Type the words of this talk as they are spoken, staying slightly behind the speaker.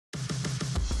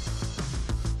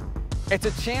It's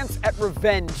a chance at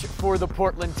revenge for the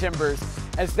Portland Timbers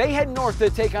as they head north to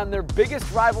take on their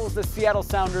biggest rivals, the Seattle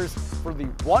Sounders, for the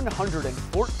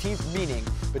 114th meeting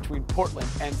between Portland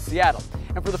and Seattle.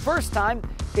 And for the first time,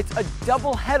 it's a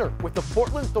doubleheader with the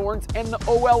Portland Thorns and the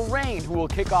OL Reign, who will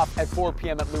kick off at 4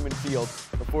 p.m. at Lumen Field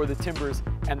before the Timbers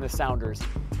and the Sounders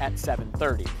at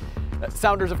 7:30.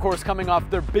 Sounders, of course, coming off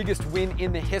their biggest win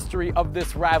in the history of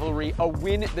this rivalry, a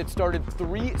win that started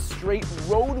 3 straight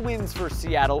road wins for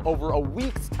Seattle over a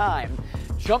week's time,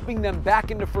 jumping them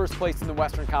back into first place in the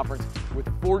Western Conference with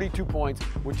 42 points,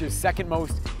 which is second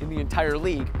most in the entire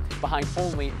league, behind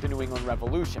only the New England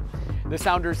Revolution. The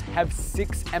Sounders have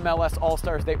 6 MLS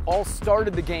All-Stars. They all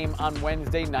started the game on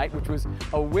Wednesday night, which was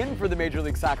a win for the Major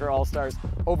League Soccer All-Stars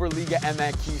over Liga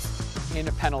MX in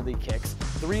penalty kicks.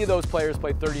 3 of those players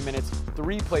played 30 minutes,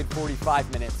 3 played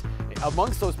 45 minutes.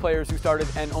 Amongst those players who started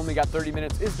and only got 30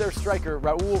 minutes is their striker,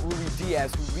 Raul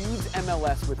Ruiz-Diaz, who leads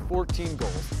MLS with 14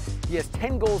 goals. He has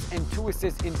 10 goals and 2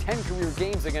 assists in 10 career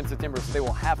games against the Timbers, so they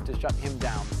will have to shut him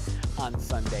down on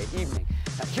Sunday evening.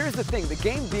 Now, here's the thing, the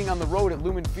game being on the road at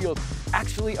Lumen Field,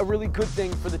 actually a really good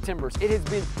thing for the Timbers. It has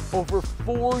been over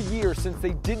 4 years since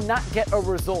they did not get a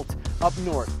result up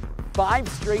north. 5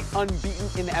 straight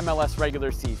unbeaten in the MLS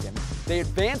regular season. They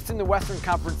advanced in the Western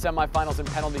Conference semifinals in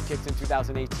penalty kicks in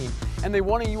 2018, and they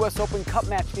won a U.S. Open Cup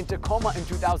match in Tacoma in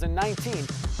 2019,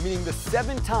 meaning the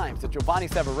 7 times that Giovanni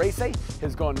Savarese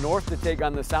has gone north to take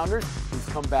on the Sounders, he's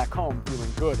come back home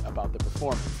feeling good about the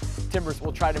performance. Timbers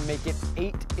will try to make it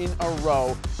 8 in a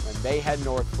row when they head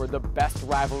north for the best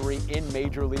rivalry in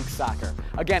Major League Soccer.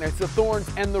 Again, it's the Thorns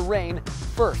and the Reign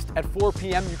first at 4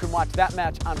 p.m. You can watch that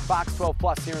match on Fox 12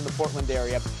 Plus here in the Portland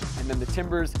area, and then the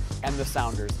Timbers and the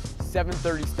Sounders,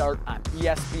 7:30 start on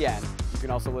ESPN. You can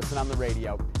also listen on the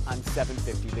radio on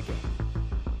 750 The Game.